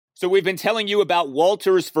So we've been telling you about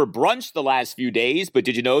Walters for brunch the last few days, but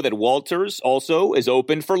did you know that Walters also is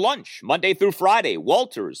open for lunch? Monday through Friday,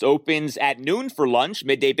 Walters opens at noon for lunch,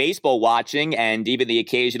 midday baseball watching, and even the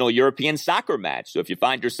occasional European soccer match. So if you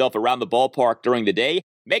find yourself around the ballpark during the day,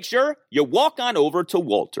 make sure you walk on over to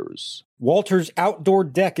Walters. Walters Outdoor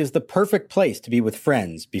Deck is the perfect place to be with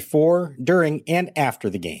friends before, during, and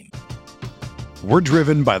after the game. We're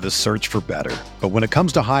driven by the search for better. But when it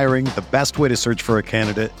comes to hiring, the best way to search for a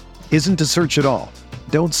candidate isn't to search at all.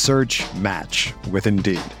 Don't search, match with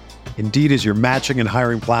Indeed. Indeed is your matching and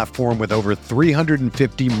hiring platform with over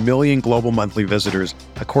 350 million global monthly visitors,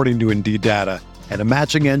 according to Indeed data, and a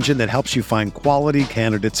matching engine that helps you find quality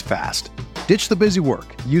candidates fast. Ditch the busy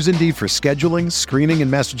work. Use Indeed for scheduling, screening, and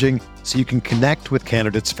messaging so you can connect with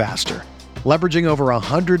candidates faster. Leveraging over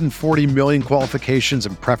 140 million qualifications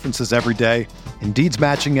and preferences every day, Indeed's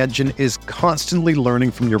matching engine is constantly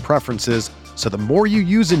learning from your preferences, so the more you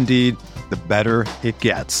use Indeed, the better it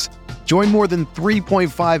gets. Join more than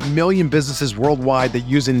 3.5 million businesses worldwide that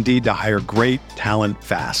use Indeed to hire great talent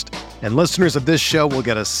fast. And listeners of this show will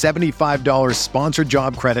get a $75 sponsored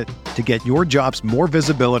job credit to get your jobs more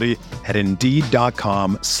visibility at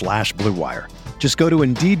Indeed.com/Blue Wire. Just go to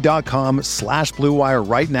Indeed.com/Blue Wire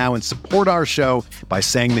right now and support our show by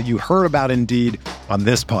saying that you heard about Indeed on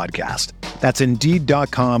this podcast. That's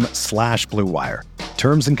Indeed.com/Blue Wire.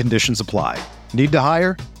 Terms and conditions apply. Need to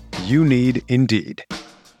hire? You need Indeed.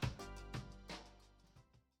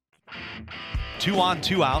 2 on,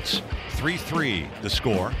 2 outs, 3-3 the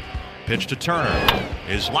score. Pitch to Turner.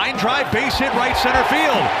 His line drive, base hit, right center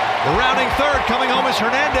field. Rounding third, coming home is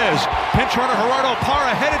Hernandez. Pinch runner Gerardo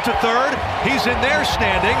Parra headed to third. He's in there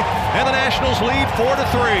standing, and the Nationals lead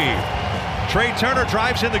 4-3. Trey Turner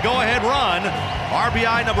drives in the go-ahead run.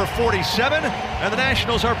 RBI number 47, and the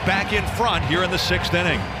Nationals are back in front here in the 6th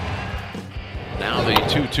inning. Now the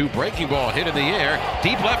 2-2 breaking ball hit in the air.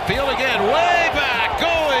 Deep left field again. Way back.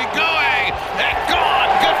 Going, and gone.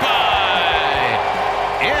 Goodbye.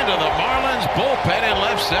 Into the Marlins bullpen in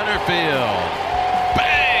left center field.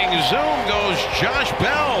 Bang! Zoom goes Josh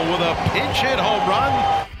Bell with a pinch hit home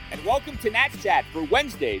run. And welcome to Nats Chat for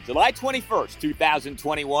Wednesday, July 21st,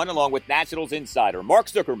 2021, along with Nationals insider Mark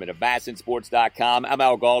Zuckerman of MASNsports.com. I'm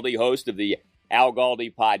Al Galdi, host of the Al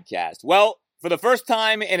Galdi podcast. Well, for the first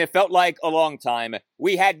time, and it felt like a long time,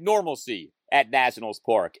 we had normalcy at Nationals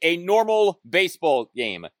Park. A normal baseball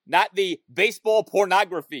game. Not the baseball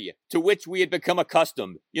pornography to which we had become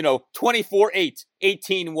accustomed. 24-8,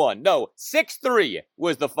 18-1. No, 6-3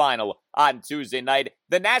 was the final on Tuesday night.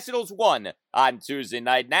 The Nationals won on Tuesday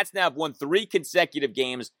night. Nats now have won 3 consecutive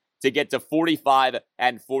games to get to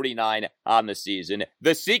 45-49 on the season.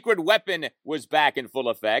 The secret weapon was back in full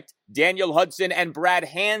effect. Daniel Hudson and Brad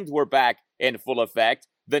Hand were back in full effect.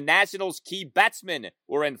 The Nationals' key batsmen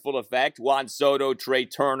were in full effect. Juan Soto, Trey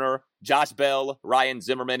Turner, Josh Bell, Ryan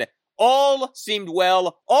Zimmerman. All seemed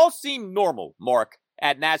well, all seemed normal, Mark,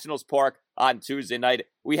 at Nationals Park on Tuesday night.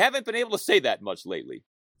 We haven't been able to say that much lately.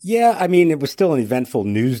 Yeah, I mean, it was still an eventful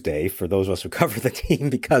news day for those of us who cover the team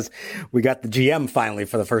because we got the GM finally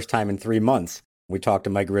for the first time in 3 months. We talked to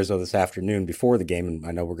Mike Rizzo this afternoon before the game, and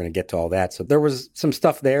I know we're going to get to all that. So there was some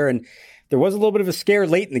stuff there, and there was a little bit of a scare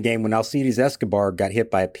late in the game when Alcides Escobar got hit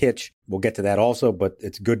by a pitch. We'll get to that also, but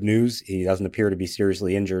it's good news. He doesn't appear to be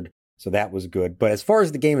seriously injured, so that was good. But as far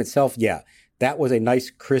as the game itself, yeah, that was a nice,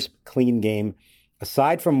 crisp, clean game.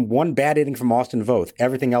 Aside from one bad inning from Austin Voth,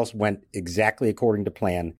 everything else went exactly according to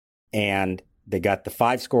plan. And they got the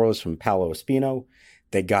 5 scoreless from Paolo Espino.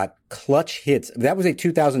 They got clutch hits. That was a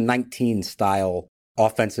 2019 style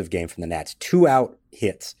offensive game from the Nats. 2-out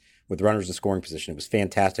hits with runners in scoring position. It was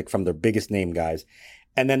fantastic from their biggest name guys.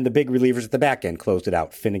 And then the big relievers at the back end closed it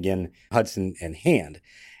out. Finnegan, Hudson, and Hand.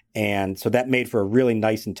 And so that made for a really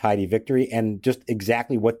nice and tidy victory and just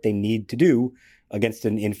exactly what they need to do against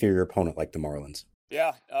an inferior opponent like the Marlins.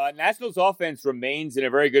 Yeah, Nationals offense remains in a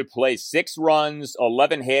very good place. 6 runs,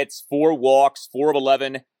 11 hits, 4 walks, 4 of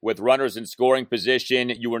 11 with runners in scoring position.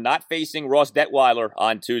 You were not facing Ross Detweiler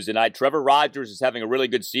on Tuesday night. Trevor Rogers is having a really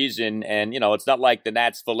good season, and, it's not like the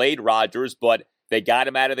Nats filleted Rogers, but they got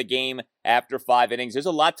him out of the game after 5 innings. There's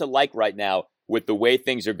a lot to like right now with the way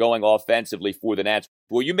things are going offensively for the Nats.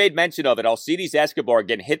 Well, you made mention of it. Alcides Escobar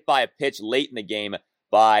getting hit by a pitch late in the game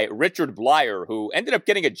by Richard Blyer, who ended up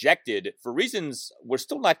getting ejected for reasons we're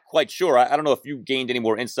still not quite sure. I don't know if you gained any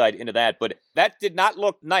more insight into that, but that did not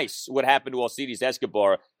look nice, what happened to Alcides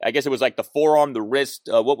Escobar. I guess it was like the forearm, the wrist.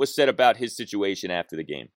 What was said about his situation after the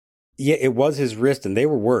game? Yeah, it was his wrist, and they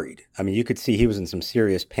were worried. I mean, you could see he was in some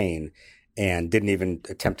serious pain and didn't even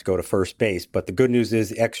attempt to go to first base. But the good news is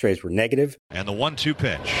the x-rays were negative. And the 1-2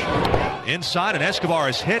 pitch. inside, and Escobar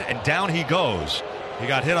is hit, and down he goes. He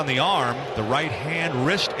got hit on the arm, the right hand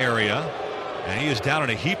wrist area, and he is down in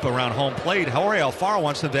a heap around home plate. Jorge Alfaro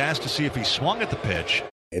wants them to ask to see if he swung at the pitch.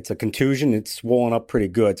 It's a contusion. It's swollen up pretty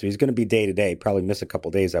good, so he's going to be day-to-day. Probably miss a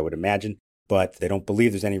couple days, I would imagine. But they don't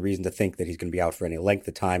believe there's any reason to think that he's going to be out for any length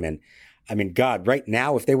of time. And, I mean, God, right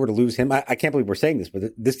now, if they were to lose him, I can't believe we're saying this, but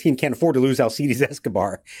this team can't afford to lose Alcides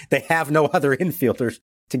Escobar. They have no other infielders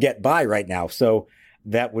to get by right now. So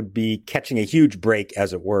that would be catching a huge break,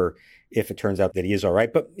 as it were, if it turns out that he is all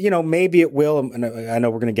right. But, maybe it will. And I know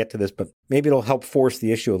we're going to get to this, but maybe it'll help force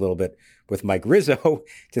the issue a little bit with Mike Rizzo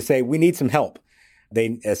to say we need some help.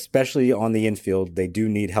 They, especially on the infield, they do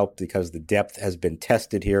need help because the depth has been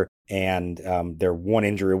tested here, and they're one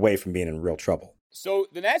injury away from being in real trouble. So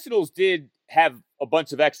the Nationals did have a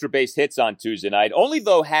bunch of extra base hits on Tuesday night, only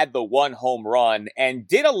though had the one home run and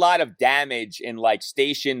did a lot of damage in like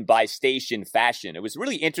station by station fashion. It was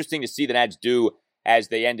really interesting to see the Nats do as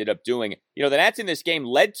they ended up doing. The Nats in this game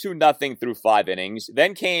led 2-0 through 5 innings.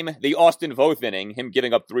 Then came the Austin Voth inning, him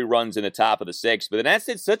giving up 3 runs in the top of the 6th. But the Nats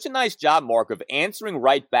did such a nice job, Mark, of answering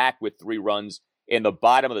right back with 3 runs in the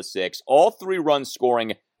bottom of the 6th. All 3 runs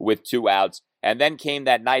scoring with 2 outs. And then came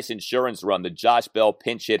that nice insurance run, the Josh Bell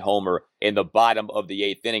pinch hit homer in the bottom of the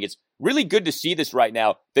 8th inning. It's really good to see this right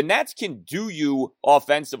now. The Nats can do you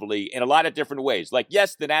offensively in a lot of different ways. Like,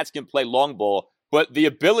 yes, the Nats can play long ball, but the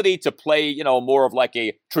ability to play, more of like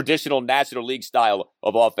a traditional National League style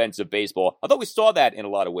of offensive baseball, I thought we saw that in a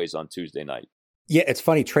lot of ways on Tuesday night. Yeah, it's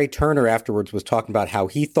funny. Trey Turner afterwards was talking about how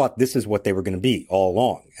he thought this is what they were going to be all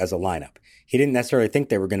along as a lineup. He didn't necessarily think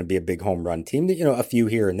they were going to be a big home run team, a few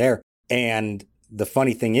here and there. And the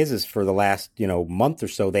funny thing is for the last, month or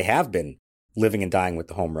so, they have been living and dying with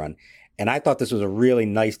the home run. And I thought this was a really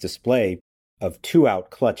nice display of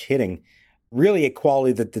 2-out clutch hitting, really a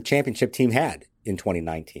quality that the championship team had in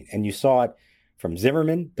 2019. And you saw it from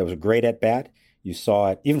Zimmerman. That was a great at-bat. You saw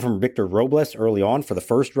it even from Victor Robles early on for the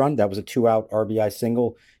first run. That was a 2-out RBI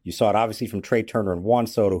single. You saw it obviously from Trey Turner and Juan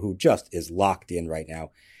Soto, who just is locked in right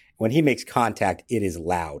now. When he makes contact, it is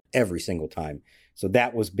loud every single time. So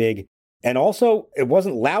that was big. And also, it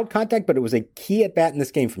wasn't loud contact, but it was a key at-bat in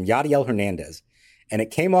this game from Yadiel Hernandez. And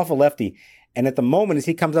it came off a lefty. And at the moment, as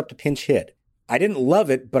he comes up to pinch hit, I didn't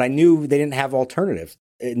love it, but I knew they didn't have alternatives.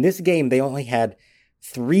 In this game, they only had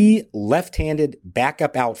 3 left-handed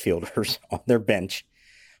backup outfielders on their bench,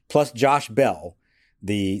 plus Josh Bell,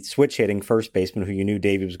 the switch-hitting first baseman who you knew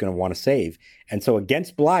Davey was going to want to save. And so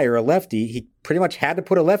against Blyer, a lefty, he pretty much had to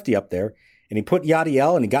put a lefty up there. And he put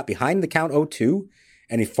Yadiel, and he got behind the count 0-2.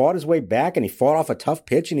 And he fought his way back, and he fought off a tough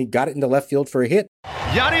pitch, and he got it into left field for a hit.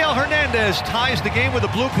 Yadiel Hernandez ties the game with a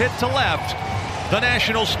bloop hit to left. The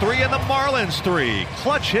Nationals 3 and the Marlins 3.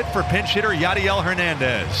 Clutch hit for pinch hitter Yadiel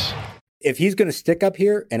Hernandez. If he's going to stick up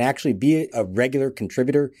here and actually be a regular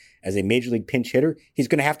contributor as a major league pinch hitter, he's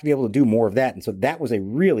going to have to be able to do more of that. And so that was a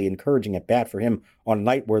really encouraging at-bat for him on a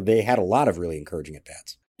night where they had a lot of really encouraging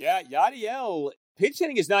at-bats. Yeah, Yadiel, pinch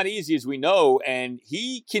hitting is not easy, as we know, and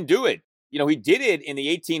he can do it. He did it in the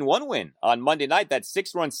 18-1 win on Monday night. That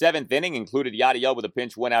 6-run 7th inning included Yadiel with a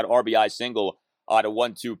pinch, 1-out RBI single on a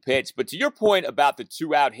 1-2 pitch. But to your point about the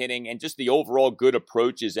 2-out hitting and just the overall good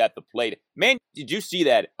approaches at the plate, man, did you see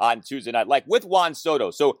that on Tuesday night? Like with Juan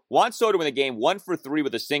Soto. So Juan Soto in the game, 1 for 3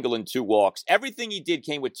 with a single and 2 walks. Everything he did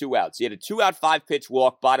came with 2 outs. He had a 2-out 5-pitch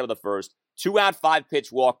walk, bottom of the first, 2-out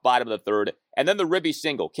 5-pitch walk, bottom of the third, and then the Ribby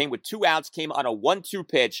single came with 2 outs, came on a 1-2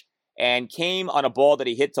 pitch, and came on a ball that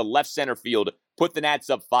he hit to left center field, put the Nats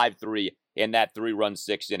up 5-3 in that 3-run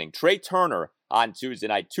 6th inning. Trey Turner on Tuesday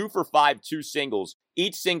night, 2 for 5, 2 singles.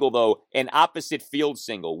 Each single, though, an opposite field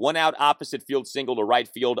single. 1-out opposite field single to right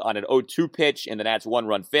field on an 0-2 pitch in the Nats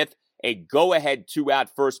 1-run 5th. A go-ahead 2-out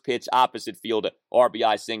first pitch opposite field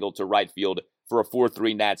RBI single to right field for a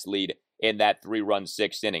 4-3 Nats lead in that 3-run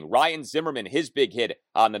 6th inning. Ryan Zimmerman, his big hit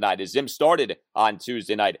on the night as Zim started on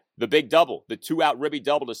Tuesday night. The big double, the 2-out Ribby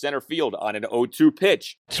double to center field on an 0-2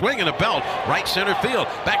 pitch. Swing and a belt, right center field.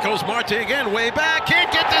 Back goes Marte again, way back.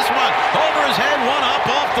 Can't get this one. Over his head, 1 up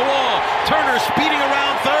off the wall. Turner speeding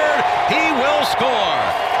around third. He will score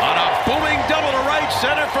on a booming double to right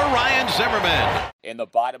center for Ryan Zimmerman. In the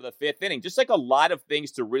bottom of the 5th inning, just like a lot of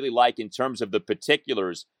things to really like in terms of the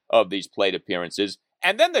particulars of these plate appearances.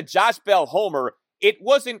 And then the Josh Bell homer, it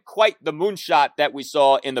wasn't quite the moonshot that we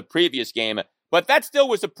saw in the previous game, but that still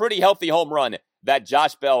was a pretty healthy home run that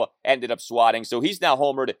Josh Bell ended up swatting. So he's now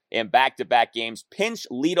homered in back-to-back games. Pinch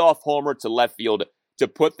leadoff homer to left field to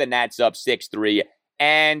put the Nats up 6-3.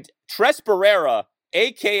 And Tres Barrera,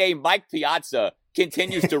 a.k.a. Mike Piazza,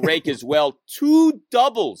 continues to rake as well. 2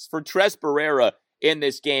 doubles for Tres Barrera in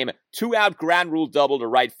this game. 2-out ground rule double to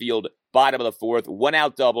right field bottom of the fourth,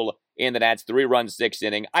 1-out double in the Nats' 3-run 6th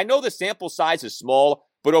inning. I know the sample size is small,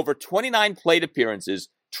 but over 29 plate appearances,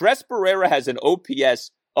 Tres Barrera has an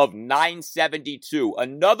OPS of 972.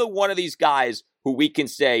 Another one of these guys who we can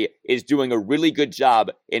say is doing a really good job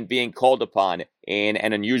in being called upon in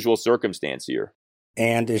an unusual circumstance here.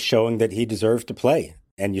 And is showing that he deserves to play.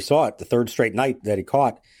 And you saw it the third straight night that he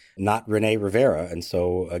caught, not Rene Rivera. And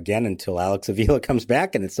so, again, until Alex Avila comes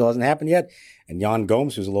back, and it still hasn't happened yet, and Yan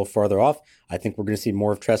Gomes, who's a little farther off, I think we're going to see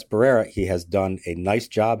more of Tres Barrera. He has done a nice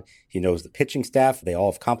job. He knows the pitching staff. They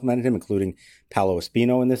all have complimented him, including Paolo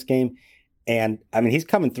Espino in this game. And, I mean, he's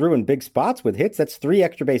coming through in big spots with hits. That's 3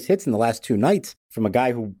 extra base hits in the last 2 nights from a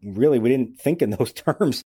guy who really we didn't think in those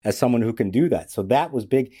terms as someone who can do that. So that was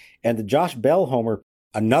big. And the Josh Bell homer,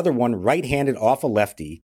 another one right-handed off a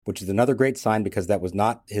lefty, which is another great sign because that was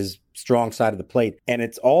not his strong side of the plate. And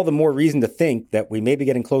it's all the more reason to think that we may be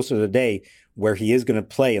getting closer to the day where he is going to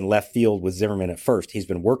play in left field with Zimmerman at first. He's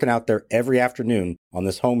been working out there every afternoon on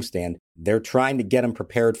this homestand. They're trying to get him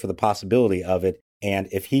prepared for the possibility of it. And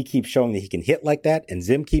if he keeps showing that he can hit like that and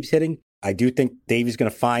Zim keeps hitting, I do think Davey's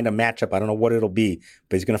going to find a matchup. I don't know what it'll be,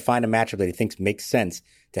 but he's going to find a matchup that he thinks makes sense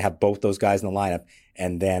to have both those guys in the lineup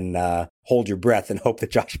and then hold your breath and hope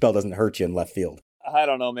that Josh Bell doesn't hurt you in left field. I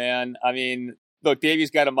don't know, man. I mean, look,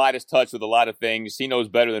 Davey's got a Midas touch with a lot of things. He knows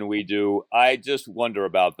better than we do. I just wonder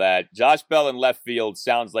about that. Josh Bell in left field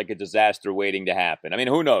sounds like a disaster waiting to happen. I mean,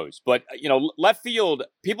 who knows? But, left field,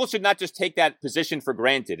 people should not just take that position for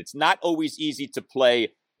granted. It's not always easy to play,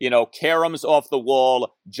 caroms off the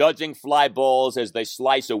wall, judging fly balls as they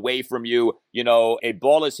slice away from you. A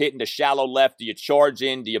ball is hit into shallow left. Do you charge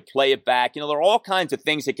in? Do you play it back? There are all kinds of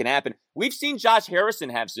things that can happen. We've seen Josh Harrison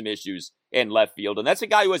have some issues in left field, and that's a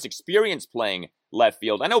guy who has experience playing left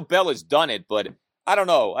field. I know Bell has done it, but I don't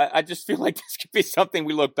know. I just feel like this could be something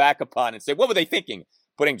we look back upon and say, what were they thinking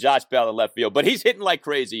putting Josh Bell in left field? But he's hitting like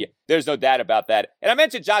crazy. There's no doubt about that. And I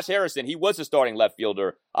mentioned Josh Harrison. He was a starting left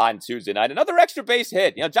fielder on Tuesday night. Another extra base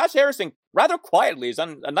hit. Josh Harrison, rather quietly, is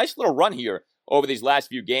on a nice little run here over these last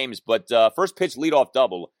few games, but first pitch leadoff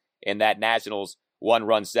double in that Nationals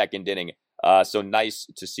 1-run second inning. So nice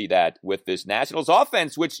to see that with this Nationals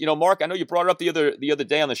offense, which, Mark, I know you brought it up the other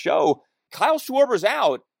day on the show. Kyle Schwarber's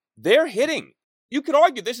out. They're hitting. You could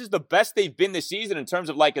argue this is the best they've been this season in terms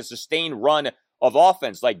of like a sustained run of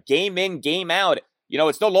offense, like game in, game out.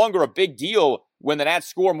 It's no longer a big deal when the Nats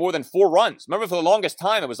score more than 4 runs. Remember, for the longest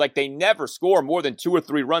time, it was like they never score more than 2 or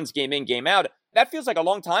 3 runs game in, game out. That feels like a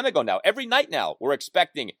long time ago now. Every night now, we're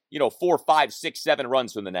expecting, 4, 5, 6, 7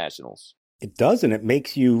 runs from the Nationals. It does, and it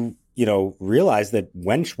makes you, realize that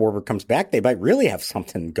when Schwarber comes back, they might really have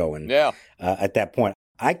something going at that point.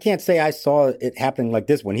 I can't say I saw it happening like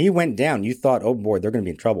this. When he went down, you thought, oh boy, they're going to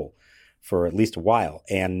be in trouble for at least a while.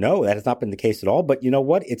 And no, that has not been the case at all. But you know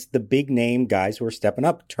what? It's the big name guys who are stepping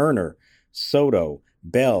up. Turner, Soto,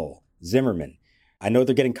 Bell, Zimmerman. I know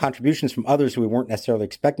they're getting contributions from others who we weren't necessarily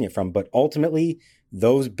expecting it from, but ultimately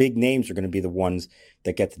those big names are going to be the ones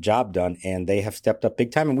that get the job done. And they have stepped up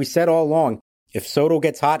big time. And we said all along, if Soto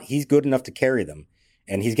gets hot, he's good enough to carry them.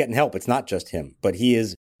 And he's getting help. It's not just him, but he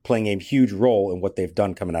is playing a huge role in what they've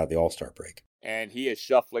done coming out of the All-Star break. And he is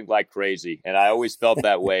shuffling like crazy. And I always felt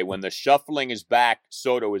that way. When the shuffling is back,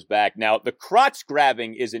 Soto is back. Now, the crotch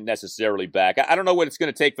grabbing isn't necessarily back. I don't know what it's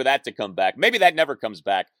going to take for that to come back. Maybe that never comes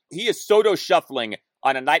back. He is Soto shuffling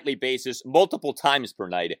on a nightly basis, multiple times per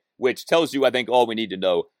night, which tells you, I think, all we need to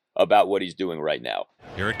know about what he's doing right now.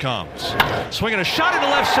 Here it comes. Swinging a shot into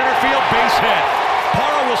left center field, base hit.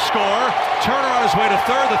 Parra will score. Turner on his way to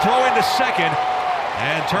third, the throw into second.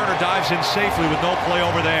 And Turner dives in safely with no play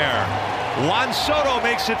over there. Juan Soto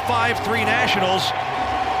makes it 5-3 Nationals.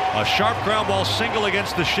 A sharp ground ball single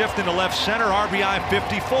against the shift into left center, RBI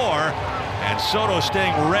 54. And Soto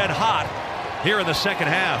staying red hot here in the second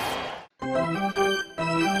half.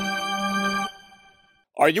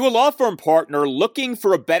 Are you a law firm partner looking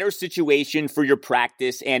for a better situation for your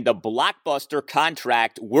practice and a blockbuster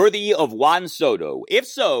contract worthy of Juan Soto? If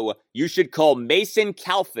so, you should call Mason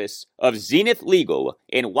Kalfas of Zenith Legal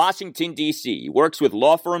in Washington, D.C. He works with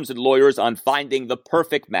law firms and lawyers on finding the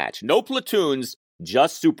perfect match. No platoons,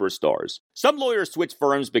 just superstars. Some lawyers switch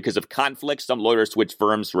firms because of conflicts. Some lawyers switch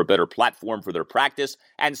firms for a better platform for their practice.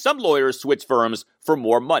 And some lawyers switch firms for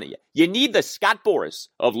more money. You need the Scott Boras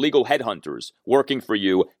of legal headhunters working for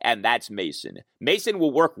you, and that's Mason. Mason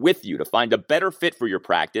will work with you to find a better fit for your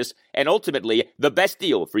practice and ultimately the best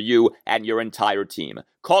deal for you and your entire team.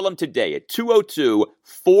 Call him today at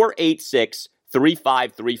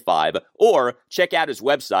 202-486-3535 or check out his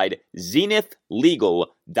website,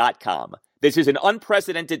 zenithlegal.com. This is an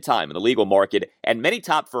unprecedented time in the legal market, and many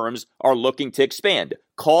top firms are looking to expand.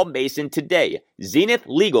 Call Mason today. Zenith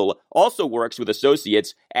Legal also works with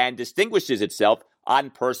associates and distinguishes itself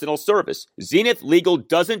on personal service. Zenith Legal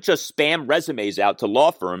doesn't just spam resumes out to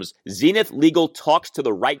law firms. Zenith Legal talks to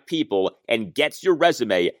the right people and gets your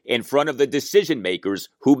resume in front of the decision makers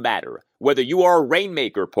who matter. Whether you are a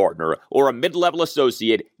Rainmaker partner or a mid-level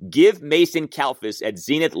associate, give Mason Kalfas at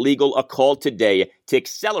Zenith Legal a call today to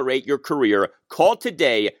accelerate your career. Call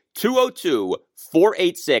today,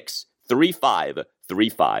 202-486-3535.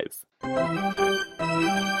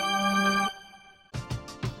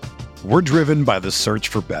 We're driven by the search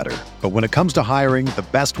for better. But when it comes to hiring, the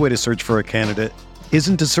best way to search for a candidate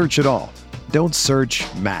isn't to search at all. Don't search,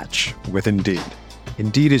 match with Indeed.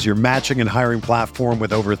 Indeed is your matching and hiring platform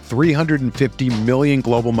with over 350 million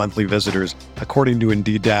global monthly visitors, according to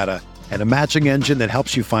Indeed data, and a matching engine that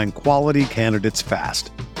helps you find quality candidates fast.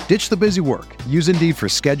 Ditch the busy work. Use Indeed for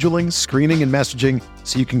scheduling, screening, and messaging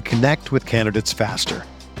so you can connect with candidates faster.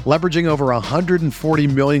 Leveraging over 140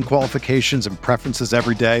 million qualifications and preferences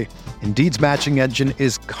every day, Indeed's matching engine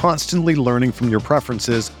is constantly learning from your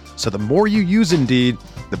preferences, so the more you use Indeed,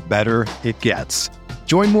 the better it gets.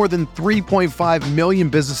 Join more than 3.5 million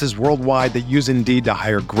businesses worldwide that use Indeed to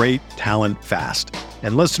hire great talent fast.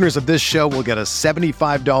 And listeners of this show will get a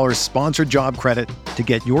 $75 sponsored job credit to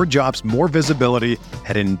get your jobs more visibility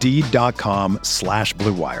at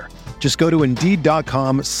Indeed.com/Blue Wire. Just go to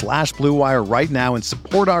Indeed.com/Blue Wire right now and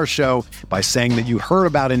support our show by saying that you heard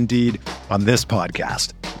about Indeed on this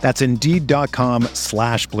podcast. That's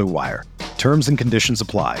Indeed.com/Blue Wire. Terms and conditions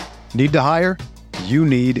apply. Need to hire? You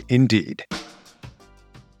need Indeed.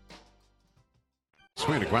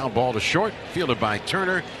 Swing a ground ball to short, fielded by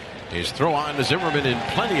Turner. His throw on to Zimmerman in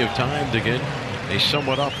plenty of time to get a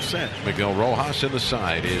somewhat upset Miguel Rojas in the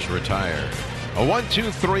side is retired. A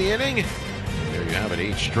 1-2-3 inning. There you have it,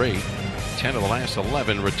 8 straight. 10 of the last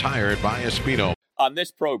 11 retired by Espino. On this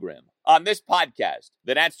program, on this podcast,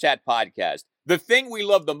 the Nats Chat podcast, the thing we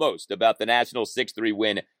love the most about the Nationals' 6-3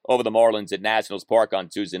 win over the Marlins at Nationals Park on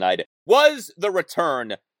Tuesday night was the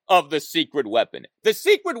return of the secret weapon. The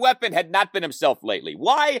secret weapon had not been himself lately.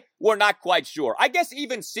 Why? We're not quite sure. I guess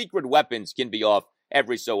even secret weapons can be off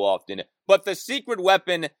every so often. But the secret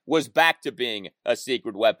weapon was back to being a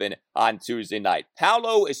secret weapon on Tuesday night.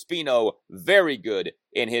 Paolo Espino, very good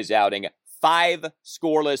in his outing. 5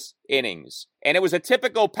 scoreless innings. And it was a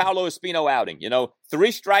typical Paolo Espino outing.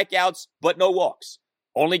 3 strikeouts, but no walks.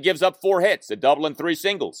 Only gives up 4 hits, a double and 3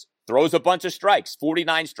 singles. Throws a bunch of strikes,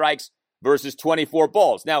 49 strikes versus 24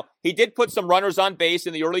 balls. Now, he did put some runners on base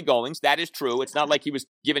in the early goings. That is true. It's not like he was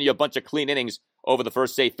giving you a bunch of clean innings over the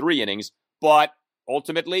first, say, 3 innings. But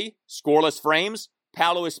ultimately, scoreless frames.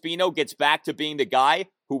 Paolo Espino gets back to being the guy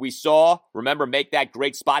who we saw, remember, make that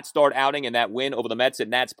great spot start outing and that win over the Mets at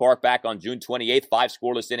Nats Park back on June 28th. 5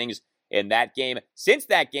 scoreless innings in that game. Since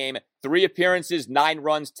that game, 3 appearances, 9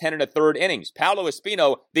 runs, 10 1/3 innings. Paolo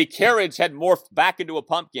Espino, the carriage had morphed back into a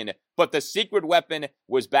pumpkin, but the secret weapon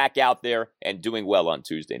was back out there and doing well on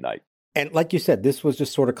Tuesday night. And like you said, this was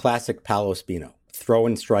just sort of classic Paolo Espino.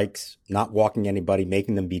 Throwing strikes, not walking anybody,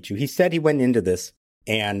 making them beat you. He said he went into this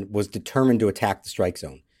and was determined to attack the strike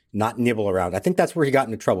zone, not nibble around. I think that's where he got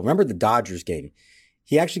into trouble. Remember the Dodgers game?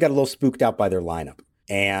 He actually got a little spooked out by their lineup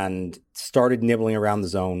and started nibbling around the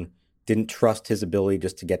zone, didn't trust his ability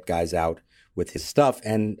just to get guys out with his stuff.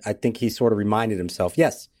 And I think he sort of reminded himself,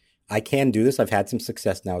 yes, I can do this. I've had some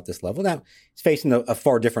success now at this level. Now, he's facing a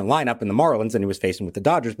far different lineup in the Marlins than he was facing with the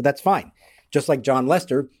Dodgers, but that's fine. Just like John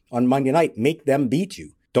Lester on Monday night, make them beat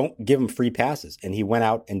you. Don't give them free passes. And he went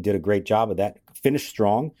out and did a great job of that. Finished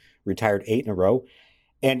strong, retired 8 in a row.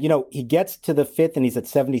 And, he gets to the 5th and he's at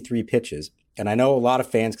 73 pitches. And I know a lot of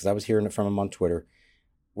fans, because I was hearing it from him on Twitter,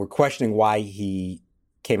 were questioning why he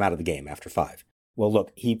came out of the game after 5. Well,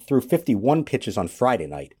 look, he threw 51 pitches on Friday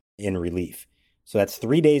night in relief. So that's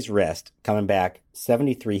 3 days rest, coming back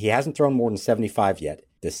 73. He hasn't thrown more than 75 yet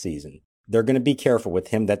this season. They're going to be careful with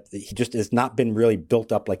him that he just has not been really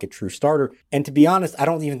built up like a true starter. And to be honest, I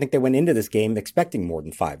don't even think they went into this game expecting more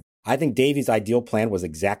than 5. I think Davey's ideal plan was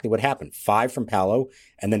exactly what happened. 5 from Paolo,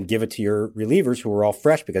 and then give it to your relievers who were all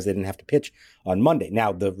fresh because they didn't have to pitch on Monday.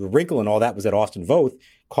 Now, the wrinkle in all that was that Austin Voth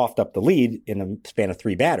coughed up the lead in a span of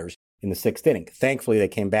 3 batters in the 6th inning. Thankfully, they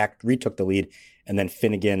came back, retook the lead, and then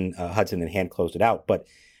Finnegan, Hudson, and Hand closed it out. But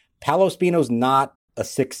Paolo Espino's not a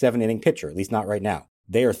 6-7 inning pitcher, at least not right now.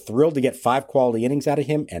 They are thrilled to get 5 quality innings out of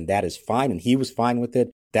him, and that is fine, and he was fine with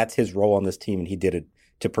it. That's his role on this team, and he did it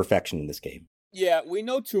to perfection in this game. Yeah, we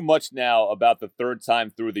know too much now about the third time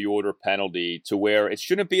through the order penalty to where it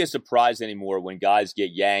shouldn't be a surprise anymore when guys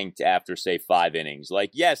get yanked after, say, 5 innings.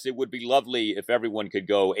 Like, yes, it would be lovely if everyone could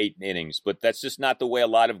go 8 innings, but that's just not the way a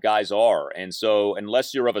lot of guys are. And so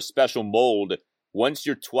unless you're of a special mold, once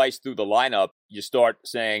you're twice through the lineup, you start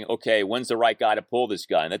saying, okay, when's the right guy to pull this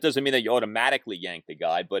guy? And that doesn't mean that you automatically yank the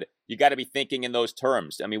guy, but you got to be thinking in those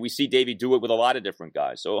terms. I mean, we see Davey do it with a lot of different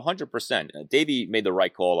guys. So 100%. Davey made the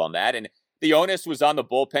right call on that. And the onus was on the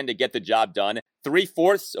bullpen to get the job done.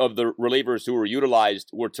 3/4 of the relievers who were utilized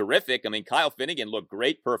were terrific. I mean, Kyle Finnegan looked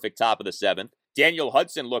great, perfect top of the 7th. Daniel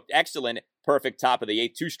Hudson looked excellent, perfect top of the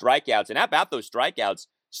 8th, 2 strikeouts. And how about those strikeouts?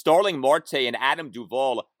 Starling Marte and Adam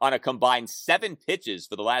Duvall on a combined 7 pitches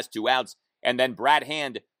for the last 2 outs. And then Brad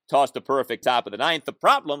Hand tossed a perfect top of the 9th. The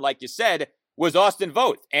problem, like you said, was Austin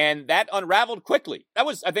Voth. And that unraveled quickly. That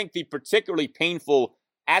was, I think, the particularly painful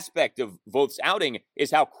aspect of Voth's outing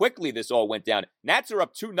is how quickly this all went down. Nats are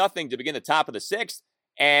up 2-0 to begin the top of the 6th.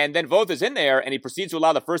 And then Voth is in there, and he proceeds to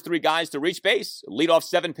allow the first 3 guys to reach base. Leadoff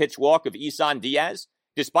 7-pitch walk of Isan Diaz,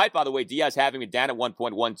 despite, by the way, Diaz having it down at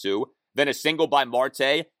 1.12. Then a single by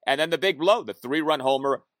Marte, and then the big blow, the 3-run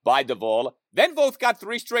homer by Duvall. Then Voth got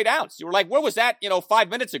 3 straight outs. You were like, where was that, 5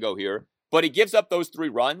 minutes ago here? But he gives up those 3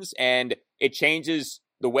 runs, and it changes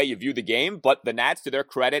the way you view the game. But the Nats, to their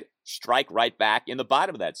credit, strike right back in the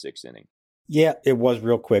bottom of that 6th inning. Yeah, it was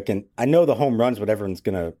real quick. And I know the home run's what everyone's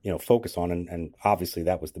going to, focus on. And obviously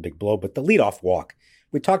that was the big blow. But the leadoff walk,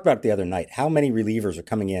 we talked about it the other night. How many relievers are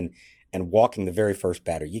coming in and walking the very first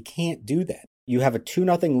batter? You can't do that. You have a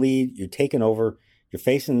 2-0 lead. You're taking over. You're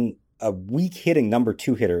facing a weak hitting number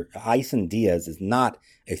 2 hitter. Isan Diaz is not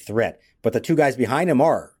a threat. But the 2 guys behind him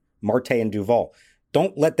are Marte and Duvall.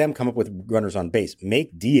 Don't let them come up with runners on base.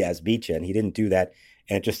 Make Diaz beat you. And he didn't do that.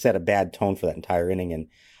 And it just set a bad tone for that entire inning. And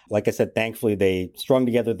like I said, thankfully, they strung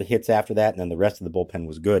together the hits after that. And then the rest of the bullpen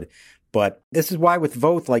was good. But this is why with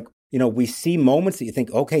Voth, we see moments that you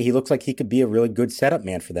think, okay, he looks like he could be a really good setup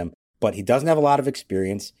man for them. But he doesn't have a lot of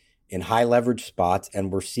experience in high leverage spots. And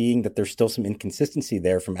we're seeing that there's still some inconsistency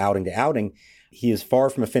there from outing to outing. He is far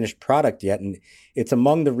from a finished product yet. And it's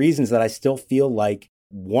among the reasons that I still feel like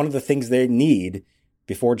one of the things they need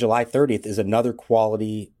before July 30th is another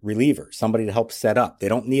quality reliever, somebody to help set up. They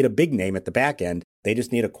don't need a big name at the back end. They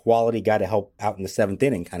just need a quality guy to help out in the 7th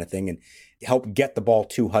inning kind of thing and help get the ball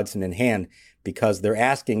to Hudson in hand, because they're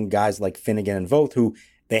asking guys like Finnegan and Voth, who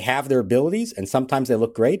they have their abilities and sometimes they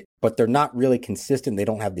look great, but they're not really consistent. They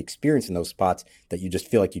don't have the experience in those spots that you just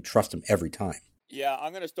feel like you trust them every time. Yeah,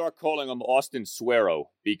 I'm going to start calling him Austin Suero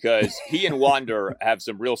because he and Wander have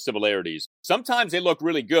some real similarities. Sometimes they look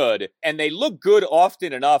really good, and they look good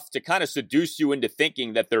often enough to kind of seduce you into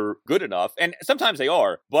thinking that they're good enough. And sometimes they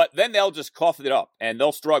are, but then they'll just cough it up and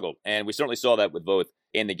they'll struggle. And we certainly saw that with Voth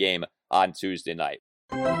in the game on Tuesday night.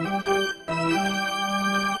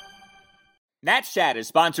 Nats Chat is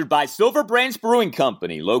sponsored by Silver Branch Brewing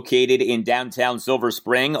Company, located in downtown Silver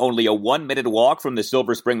Spring, only a 1-minute walk from the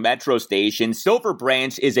Silver Spring Metro station. Silver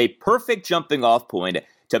Branch is a perfect jumping-off point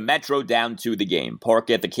to Metro down to the game.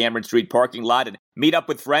 Park at the Cameron Street parking lot and meet up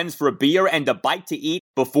with friends for a beer and a bite to eat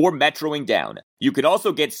before metroing down. You can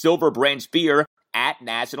also get Silver Branch beer at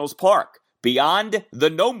Nationals Park. Beyond the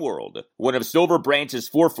Gnome World, one of Silver Branch's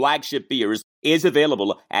 4 flagship beers, is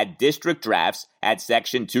available at District Drafts at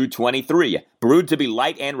Section 223. Brewed to be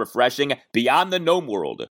light and refreshing, Beyond the Gnome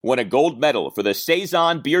World won a gold medal for the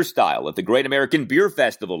Saison beer style at the Great American Beer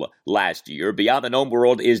Festival last year. Beyond the Gnome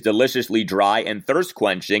World is deliciously dry and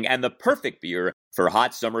thirst-quenching and the perfect beer for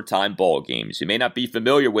hot summertime ball games. You may not be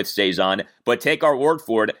familiar with Saison, but take our word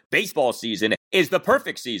for it, baseball season is the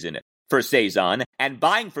perfect season for Saison, and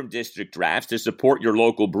buying from District Drafts to support your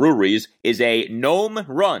local breweries is a gnome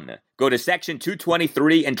run. Go to Section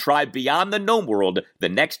 223 and try Beyond the Gnome World the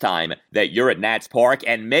next time that you're at Nats Park,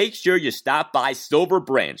 and make sure you stop by Silver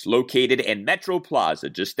Branch, located in Metro Plaza,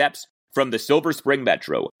 just steps from the Silver Spring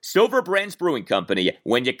Metro. Silver Branch Brewing Company,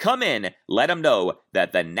 when you come in, let them know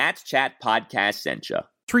that the Nats Chat podcast sent you.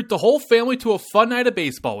 Treat the whole family to a fun night of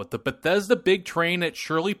baseball with the Bethesda Big Train at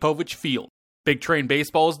Shirley Povich Field. Big Train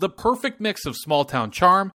Baseball is the perfect mix of small-town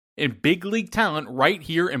charm and big league talent right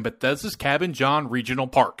here in Bethesda's Cabin John Regional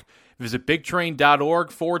Park. Visit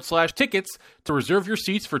bigtrain.org/tickets to reserve your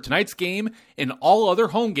seats for tonight's game and all other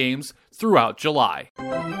home games throughout July.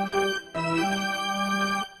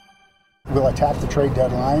 We'll attack the trade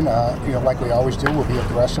deadline, like we always do. We'll be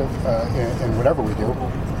aggressive in whatever we do.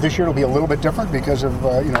 This year it'll be a little bit different because of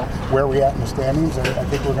where we're at in the standings. And I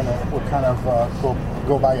think we'll kind of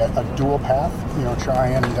go by a dual path. Try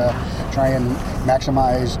and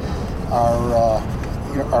maximize our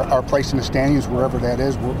our place in the standings, wherever that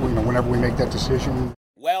is, whenever we make that decision.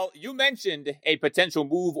 Well, you mentioned a potential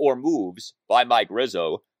move or moves by Mike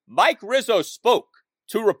Rizzo. Mike Rizzo spoke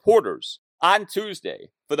to reporters on Tuesday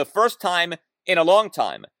for the first time in a long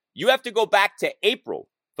time. You have to go back to April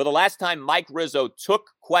for the last time Mike Rizzo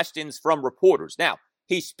took questions from reporters. Now,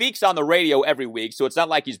 he speaks on the radio every week, so it's not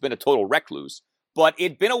like he's been a total recluse, but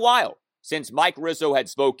it'd been a while since Mike Rizzo had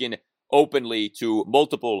spoken openly to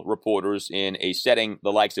multiple reporters in a setting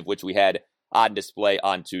the likes of which we had on display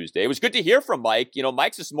on Tuesday. It was good to hear from Mike.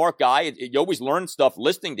 Mike's a smart guy. You always learn stuff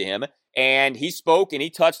listening to him. And he spoke and he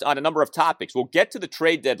touched on a number of topics. We'll get to the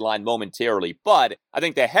trade deadline momentarily, but I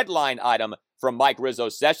think the headline item from Mike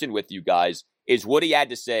Rizzo's session with you guys is what he had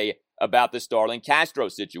to say about the Starlin Castro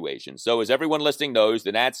situation. So as everyone listening knows,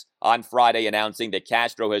 the Nats on Friday announcing that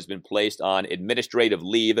Castro has been placed on administrative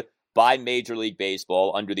leave by Major League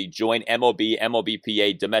Baseball under the joint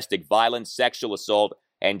MLB-MLBPA domestic violence, sexual assault,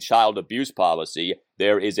 and child abuse policy.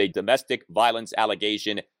 There is a domestic violence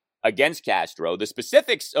allegation against Castro. The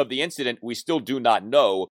specifics of the incident we still do not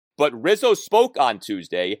know, but Rizzo spoke on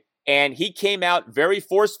Tuesday, and he came out very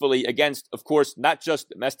forcefully against, of course, not just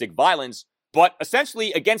domestic violence, but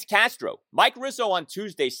essentially against Castro. Mike Rizzo on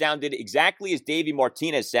Tuesday sounded exactly as Davey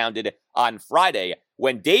Martinez sounded on Friday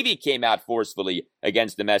when Davey came out forcefully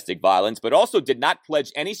against domestic violence, but also did not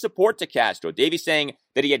pledge any support to Castro. Davey saying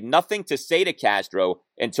that he had nothing to say to Castro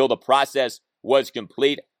until the process was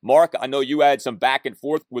complete. Mark, I know you had some back and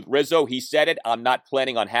forth with Rizzo. He said it. I'm not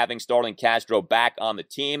planning on having Starlin Castro back on the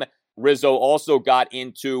team. Rizzo also got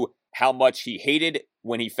into how much he hated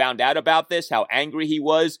when he found out about this, how angry he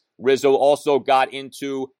was. Rizzo also got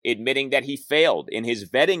into admitting that he failed in his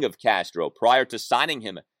vetting of Castro prior to signing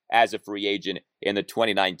him as a free agent in the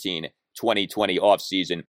 2019-2020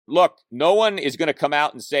 offseason. Look, no one is going to come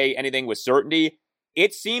out and say anything with certainty.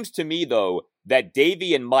 It seems to me, though, that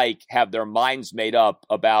Davey and Mike have their minds made up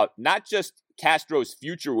about not just Castro's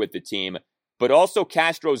future with the team, but also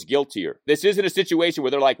Castro's guilt here. This isn't a situation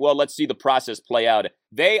where they're like, well, let's see the process play out.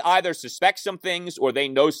 They either suspect some things or they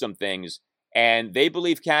know some things, and they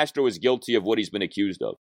believe Castro is guilty of what he's been accused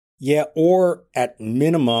of. Yeah, or at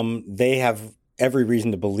minimum, they have every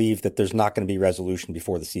reason to believe that there's not going to be resolution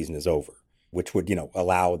before the season is over, which would,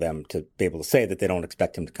 allow them to be able to say that they don't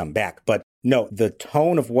expect him to come back. But no, the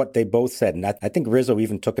tone of what they both said, and I think Rizzo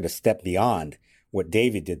even took it a step beyond what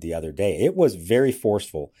Davey did the other day. It was very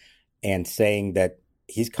forceful and saying that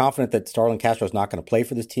he's confident that Starlin Castro is not going to play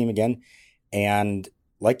for this team again. And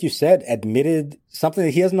like you said, admitted something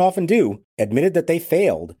that he doesn't often do, admitted that they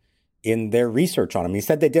failed in their research on him. He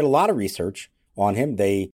said they did a lot of research on him.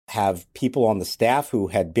 They have people on the staff who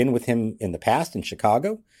had been with him in the past in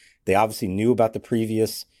Chicago. They obviously knew about the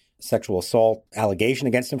previous sexual assault allegation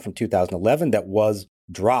against him from 2011 that was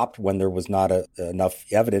dropped when there was not enough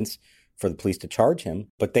evidence for the police to charge him.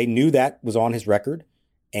 But they knew that was on his record,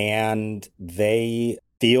 and they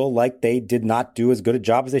feel like they did not do as good a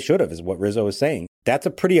job as they should have, is what Rizzo is saying. That's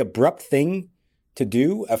a pretty abrupt thing to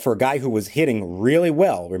do for a guy who was hitting really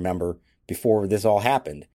well, remember, before this all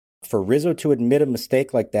happened. For Rizzo to admit a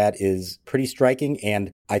mistake like that is pretty striking,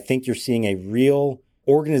 and I think you're seeing a real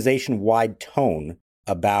organization-wide tone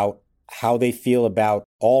about how they feel about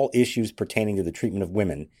all issues pertaining to the treatment of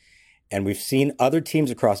women. And we've seen other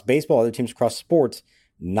teams across baseball, other teams across sports,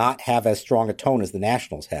 not have as strong a tone as the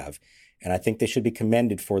Nationals have. And I think they should be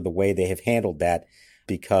commended for the way they have handled that,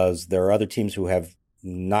 because there are other teams who have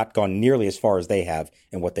not gone nearly as far as they have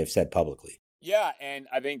in what they've said publicly. Yeah, and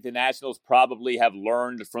I think the Nationals probably have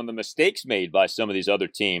learned from the mistakes made by some of these other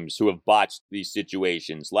teams who have botched these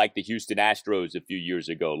situations, like the Houston Astros a few years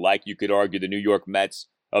ago, like you could argue the New York Mets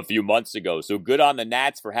a few months ago. So good on the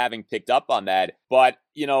Nats for having picked up on that. But,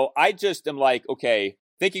 I just am like, okay,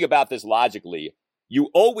 thinking about this logically, you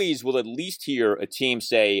always will at least hear a team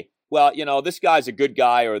say, well, this guy's a good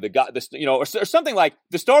guy, or the guy, or something like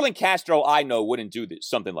the Starlin Castro I know wouldn't do this,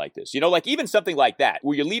 something like this. Like even something like that,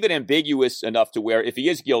 where you leave it ambiguous enough to where if he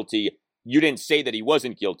is guilty, you didn't say that he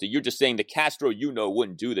wasn't guilty. You're just saying the Castro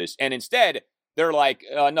wouldn't do this. And instead, they're like,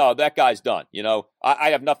 no, that guy's done.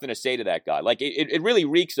 I have nothing to say to that guy. Like it really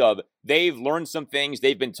reeks of they've learned some things.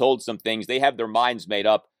 They've been told some things. They have their minds made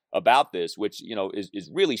up about this, which, is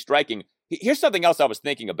really striking. Here's something else I was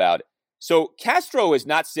thinking about. So Castro has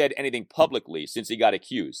not said anything publicly since he got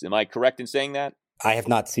accused. Am I correct in saying that? I have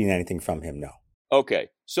not seen anything from him, no. Okay,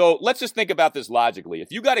 so let's just think about this logically.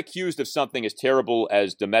 If you got accused of something as terrible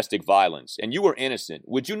as domestic violence and you were innocent,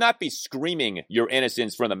 would you not be screaming your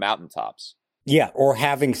innocence from the mountaintops? Yeah, or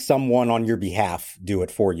having someone on your behalf do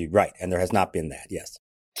it for you. Right, and there has not been that, yes.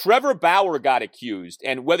 Trevor Bauer got accused,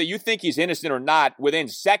 and whether you think he's innocent or not, within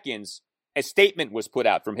seconds, a statement was put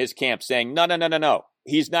out from his camp saying, no.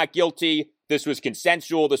 He's not guilty. This was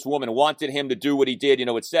consensual. This woman wanted him to do what he did,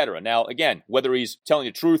 et cetera. Now, again, whether he's telling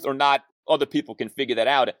the truth or not, other people can figure that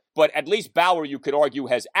out. But at least Bauer, you could argue,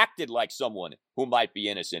 has acted like someone who might be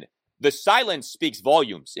innocent. The silence speaks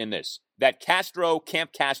volumes in this, that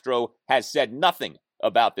Camp Castro, has said nothing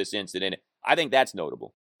about this incident. I think that's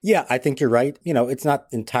notable. Yeah, I think you're right. It's not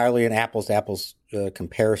entirely an apples-to-apples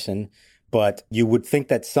comparison, but you would think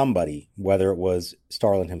that somebody, whether it was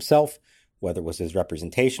Starlin himself, whether it was his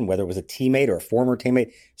representation, whether it was a teammate or a former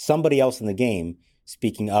teammate, somebody else in the game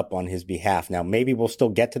speaking up on his behalf. Now, maybe we'll still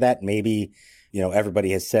get to that. Maybe,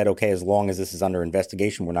 everybody has said, okay, as long as this is under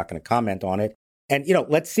investigation, we're not going to comment on it. And,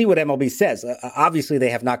 let's see what MLB says. Obviously, they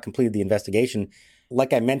have not completed the investigation.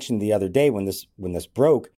 Like I mentioned the other day when this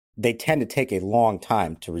broke, they tend to take a long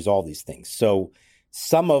time to resolve these things. So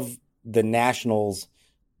some of the Nationals,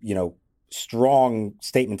 strong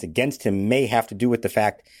statements against him may have to do with the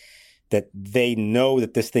fact that they know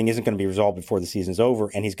that this thing isn't going to be resolved before the season's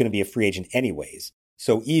over, and he's going to be a free agent anyways.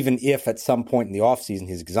 So even if at some point in the offseason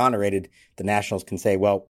he's exonerated, the Nationals can say,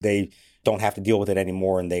 well, they don't have to deal with it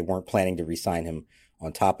anymore, and they weren't planning to re-sign him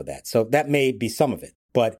on top of that. So that may be some of it.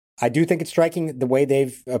 But I do think it's striking the way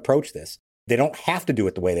they've approached this. They don't have to do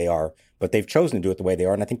it the way they are, but they've chosen to do it the way they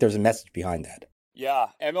are, and I think there's a message behind that. Yeah,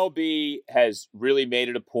 MLB has really made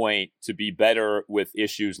it a point to be better with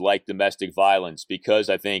issues like domestic violence because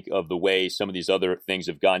I think of the way some of these other things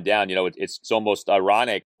have gone down. It's almost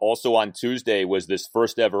ironic. Also on Tuesday was this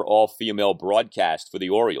first ever all-female broadcast for the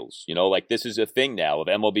Orioles. This is a thing now of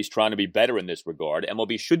MLB's trying to be better in this regard.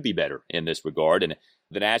 MLB should be better in this regard, and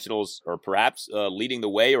the Nationals are perhaps leading the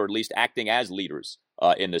way or at least acting as leaders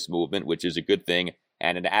in this movement, which is a good thing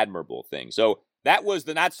and an admirable thing. So that was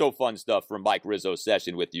the not-so-fun stuff from Mike Rizzo's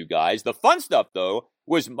session with you guys. The fun stuff, though,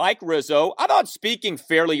 was Mike Rizzo, I thought, speaking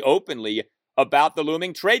fairly openly about the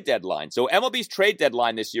looming trade deadline. So MLB's trade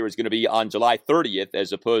deadline this year is going to be on July 30th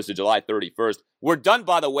as opposed to July 31st. We're done,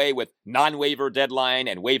 by the way, with non-waiver deadline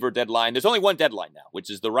and waiver deadline. There's only one deadline now, which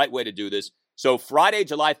is the right way to do this. So Friday,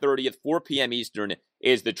 July 30th, 4 p.m. Eastern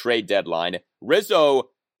is the trade deadline. Rizzo,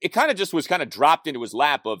 it kind of just was kind of dropped into his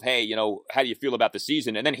lap of, hey, how do you feel about the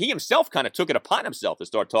season? And then he himself kind of took it upon himself to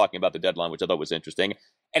start talking about the deadline, which I thought was interesting.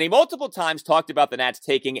 And he multiple times talked about the Nats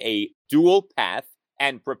taking a dual path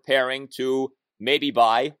and preparing to maybe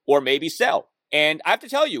buy or maybe sell. And I have to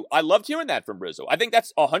tell you, I loved hearing that from Rizzo. I think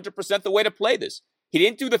that's 100% the way to play this. He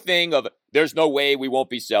didn't do the thing of, there's no way we won't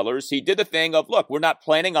be sellers. He did the thing of, look, we're not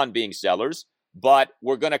planning on being sellers, but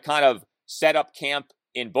we're going to kind of set up camp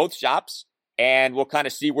in both shops. And we'll kind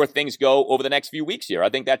of see where things go over the next few weeks here. I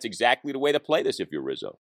think that's exactly the way to play this if you're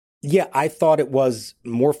Rizzo. Yeah, I thought it was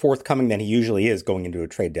more forthcoming than he usually is going into a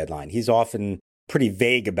trade deadline. He's often pretty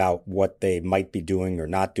vague about what they might be doing or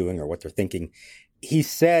not doing or what they're thinking. He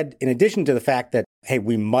said, in addition to the fact that, hey,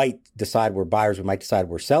 we might decide we're buyers, we might decide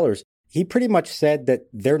we're sellers, he pretty much said that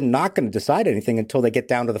they're not going to decide anything until they get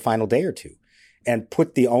down to the final day or two and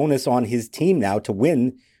put the onus on his team now to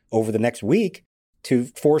win over the next week to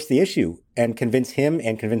force the issue and convince him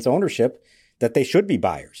and convince ownership that they should be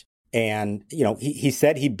buyers. And, he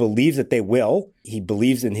said he believes that they will. He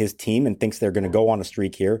believes in his team and thinks they're going to go on a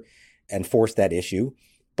streak here and force that issue.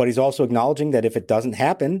 But he's also acknowledging that if it doesn't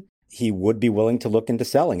happen, he would be willing to look into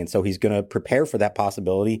selling. And so he's going to prepare for that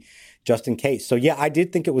possibility just in case. So, yeah, I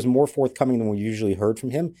did think it was more forthcoming than we usually heard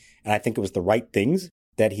from him. And I think it was the right things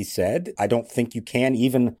that he said. I don't think you can,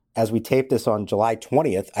 even as we tape this on July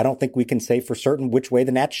 20th, I don't think we can say for certain which way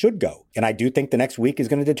the Nats should go. And I do think the next week is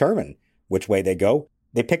going to determine which way they go.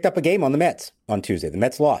 They picked up a game on the Mets on Tuesday. The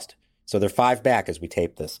Mets lost. So they're 5 back as we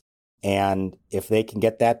tape this. And if they can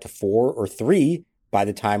get that to 4 or 3 by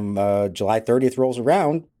the time July 30th rolls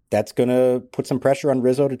around, that's going to put some pressure on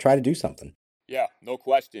Rizzo to try to do something. Yeah, no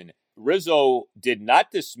question. Rizzo did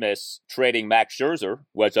not dismiss trading Max Scherzer,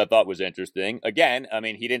 which I thought was interesting. Again,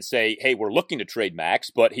 he didn't say, hey, we're looking to trade Max,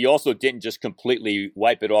 but he also didn't just completely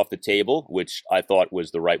wipe it off the table, which I thought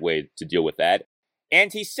was the right way to deal with that.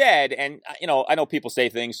 And he said, and, I know people say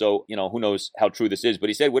things, so, who knows how true this is, but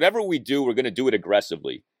he said, whatever we do, we're going to do it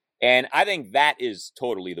aggressively. And I think that is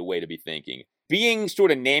totally the way to be thinking. Being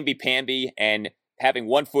sort of namby-pamby and having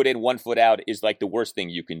 1 foot in, 1 foot out is like the worst thing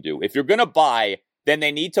you can do. If you're going to buy, then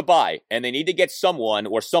they need to buy, and they need to get someone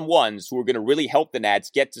or someones who are going to really help the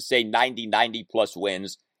Nats get to, say, 90-plus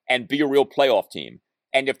wins and be a real playoff team.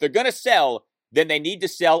 And if they're going to sell, then they need to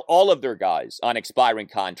sell all of their guys on expiring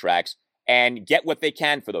contracts and get what they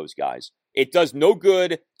can for those guys. It does no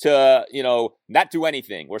good to, not do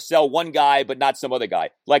anything or sell one guy but not some other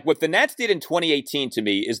guy. Like what the Nats did in 2018 to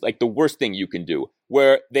me is like the worst thing you can do,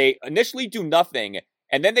 where they initially do nothing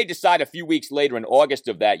And then they decide a few weeks later in August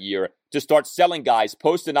of that year to start selling guys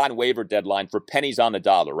post the non-waiver deadline for pennies on the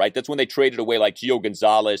dollar, right? That's when they traded away like Gio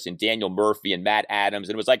Gonzalez and Daniel Murphy and Matt Adams.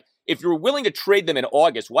 And it was like, if you were willing to trade them in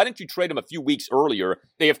August, why didn't you trade them a few weeks earlier?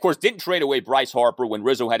 They, of course, didn't trade away Bryce Harper when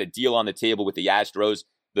Rizzo had a deal on the table with the Astros.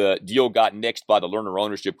 The deal got nixed by the Lerner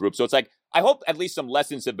ownership group. So it's like, I hope at least some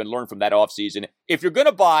lessons have been learned from that offseason. If you're going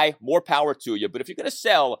to buy, more power to you. But if you're going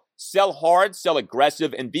to sell hard, sell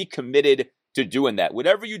aggressive, and be committed to doing that.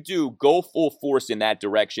 Whatever you do, go full force in that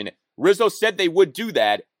direction. Rizzo said they would do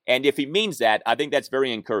that, and if he means that, I think that's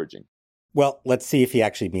very encouraging. Well, let's see if he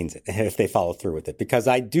actually means it, if they follow through with it, because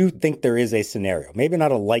I do think there is a scenario, maybe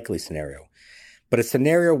not a likely scenario, but a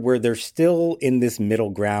scenario where they're still in this middle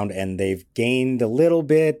ground and they've gained a little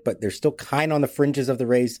bit, but they're still kind of on the fringes of the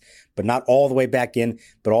race, but not all the way back in,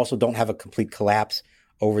 but also don't have a complete collapse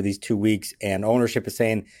over these 2 weeks. And ownership is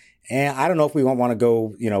saying, I don't know if we want to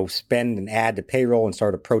go, spend and add to payroll and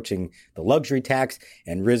start approaching the luxury tax.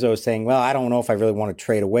 And Rizzo is saying, well, I don't know if I really want to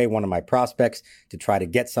trade away one of my prospects to try to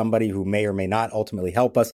get somebody who may or may not ultimately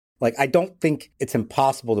help us. Like, I don't think it's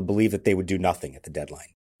impossible to believe that they would do nothing at the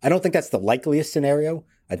deadline. I don't think that's the likeliest scenario.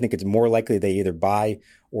 I think it's more likely they either buy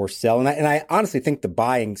or sell. And I honestly think the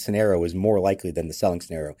buying scenario is more likely than the selling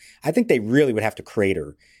scenario. I think they really would have to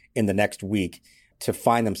crater in the next week to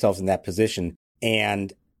find themselves in that position.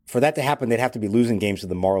 And for that to happen, they'd have to be losing games to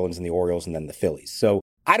the Marlins and the Orioles and then the Phillies. So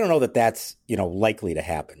I don't know that that's, likely to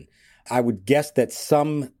happen. I would guess that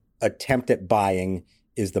some attempt at buying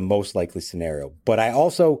is the most likely scenario. But I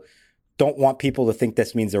also don't want people to think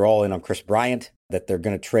this means they're all in on Chris Bryant, that they're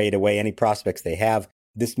going to trade away any prospects they have.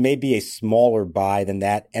 This may be a smaller buy than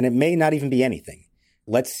that, and it may not even be anything.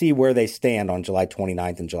 Let's see where they stand on July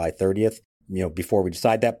 29th and July 30th, before we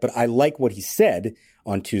decide that. But I like what he said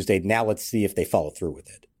on Tuesday. Now let's see if they follow through with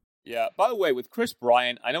it. Yeah, by the way, with Chris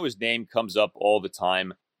Bryant, I know his name comes up all the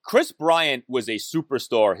time. Chris Bryant was a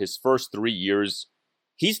superstar his first 3 years.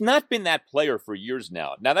 He's not been that player for years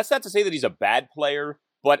now. Now, that's not to say that he's a bad player,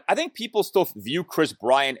 but I think people still view Chris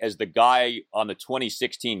Bryant as the guy on the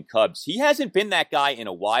 2016 Cubs. He hasn't been that guy in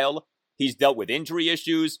a while. He's dealt with injury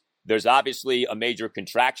issues. There's obviously a major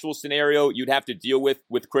contractual scenario you'd have to deal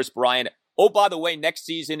with Chris Bryant. Oh, by the way, next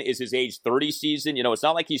season is his age 30 season. It's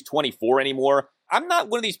not like he's 24 anymore. I'm not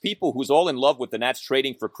one of these people who's all in love with the Nats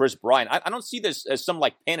trading for Chris Bryant. I don't see this as some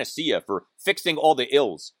panacea for fixing all the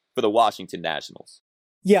ills for the Washington Nationals.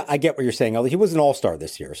 Yeah, I get what you're saying. Although he was an all-star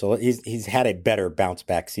this year, so he's had a better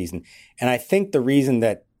bounce-back season. And I think the reason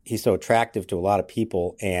that he's so attractive to a lot of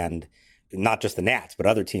people, and not just the Nats, but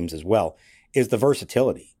other teams as well, is the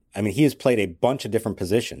versatility. I mean, he has played a bunch of different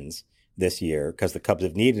positions this year because the Cubs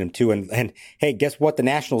have needed him to. And hey, guess what the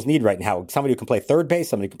Nationals need right now? Somebody who can play third base,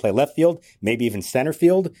 somebody who can play left field, maybe even center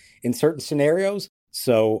field in certain scenarios.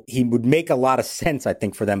 So he would make a lot of sense, I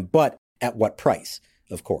think, for them. But at what price,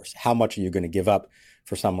 of course? How much are you going to give up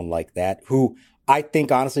for someone like that, who I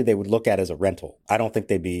think, honestly, they would look at as a rental? I don't think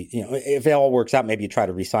they'd be, if it all works out, maybe you try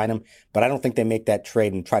to re-sign him. But I don't think they make that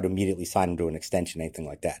trade and try to immediately sign him to an extension, anything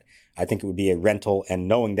like that. I think it would be a rental, and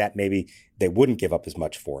knowing that maybe they wouldn't give up as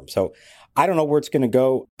much for him. So I don't know where it's going to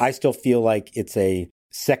go. I still feel like it's a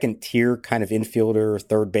second tier kind of infielder,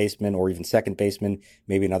 third baseman, or even second baseman,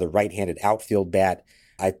 maybe another right-handed outfield bat.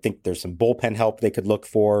 I think there's some bullpen help they could look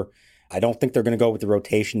for. I don't think they're going to go with the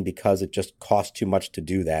rotation because it just costs too much to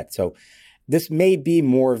do that. So this may be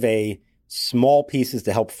more of a small pieces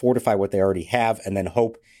to help fortify what they already have, and then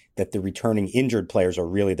hope that the returning injured players are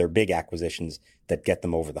really their big acquisitions that get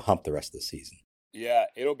them over the hump the rest of the season. Yeah,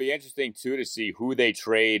 it'll be interesting, too, to see who they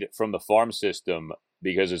trade from the farm system,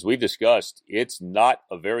 because as we've discussed, it's not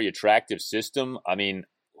a very attractive system. I mean,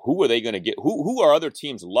 who are they going to get? Who are other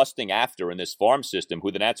teams lusting after in this farm system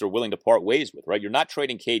who the Nats are willing to part ways with, right? You're not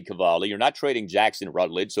trading Cade Cavalli. You're not trading Jackson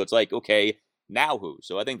Rutledge. So it's like, okay, now who?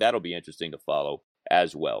 So I think that'll be interesting to follow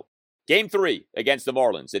as well. Game 3 against the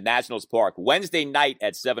Marlins at Nationals Park, Wednesday night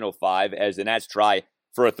at 7:05 as the Nats try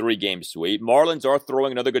for a 3-game sweep. Marlins are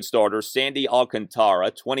throwing another good starter, Sandy Alcantara,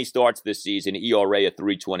 20 starts this season, ERA at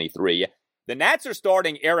 3.23. The Nats are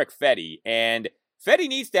starting Eric Fedde, and Fedde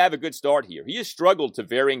needs to have a good start here. He has struggled to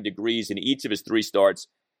varying degrees in each of his 3 starts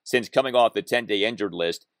since coming off the 10-day injured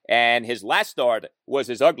list, and his last start was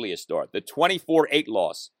his ugliest start, the 24-8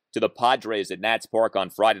 loss to the Padres at Nats Park on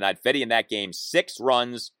Friday night. Fedde in that game, 6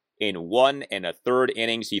 runs in 1 1/3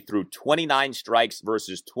 innings. He threw 29 strikes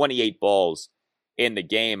versus 28 balls in the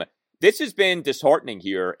game. This has been disheartening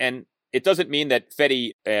here, and it doesn't mean that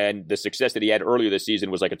Fedde and the success that he had earlier this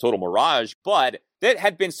season was like a total mirage, but that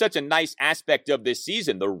had been such a nice aspect of this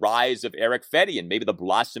season, the rise of Erick Fedde and maybe the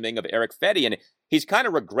blossoming of Erick Fedde. And he's kind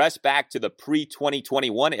of regressed back to the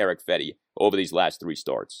pre-2021 Erick Fedde over these last 3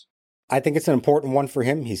 starts. I think it's an important one for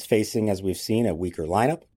him. He's facing, as we've seen, a weaker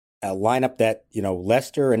lineup. A lineup that,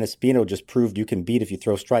 Lester and Espino just proved you can beat if you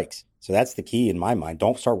throw strikes. So that's the key in my mind.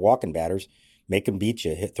 Don't start walking batters. Make them beat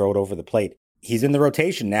you. Throw it over the plate. He's in the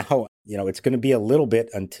rotation now. It's going to be a little bit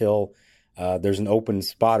until there's an open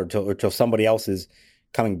spot or until somebody else is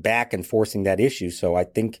coming back and forcing that issue. So I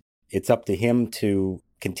think it's up to him to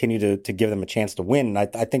continue to give them a chance to win. And I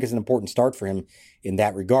think it's an important start for him in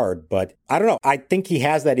that regard. But I don't know. I think he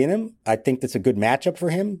has that in him. I think that's a good matchup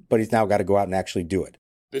for him, but he's now got to go out and actually do it.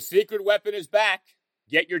 The secret weapon is back.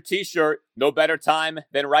 Get your t-shirt. No better time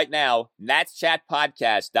than right now.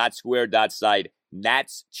 natschatpodcast.square.site.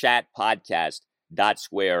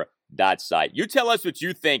 natschatpodcast.square.site. You tell us what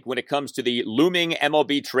you think when it comes to the looming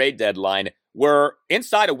MLB trade deadline. We're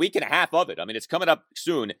inside a week and a half of it. I mean, it's coming up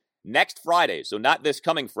soon. Next Friday, so not this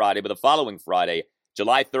coming Friday, but the following Friday,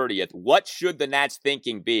 July 30th. What should the Nats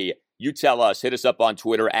thinking be? You tell us. Hit us up on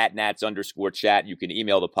Twitter at Nats_chat. You can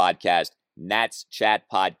email the podcast,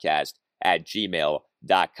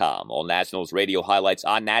 natschatpodcast@gmail.com. All Nationals radio highlights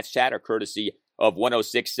on Nats Chat are courtesy of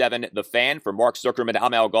 106.7 The Fan. For Mark Zuckerman,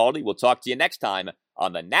 I'm Al Galdi. We'll talk to you next time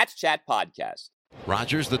on the Nats Chat Podcast.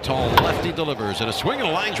 Rogers, the tall lefty, delivers, and a swing and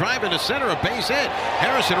a line drive into center, a base hit.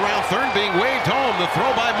 Harrison around third, being waved home. The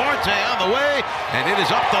throw by Marte on the way, and it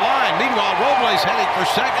is up the line. Meanwhile, Robles heading for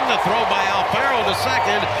second. The throw by Alfaro to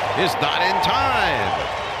second is not in time.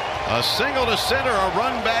 A single to center, a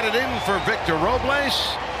run batted in for Victor Robles.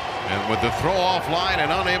 And with the throw off line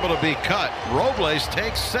and unable to be cut, Robles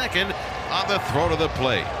takes second on the throw to the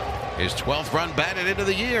plate. His 12th run batted into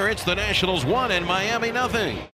the year. It's the Nationals 1 and Miami 0.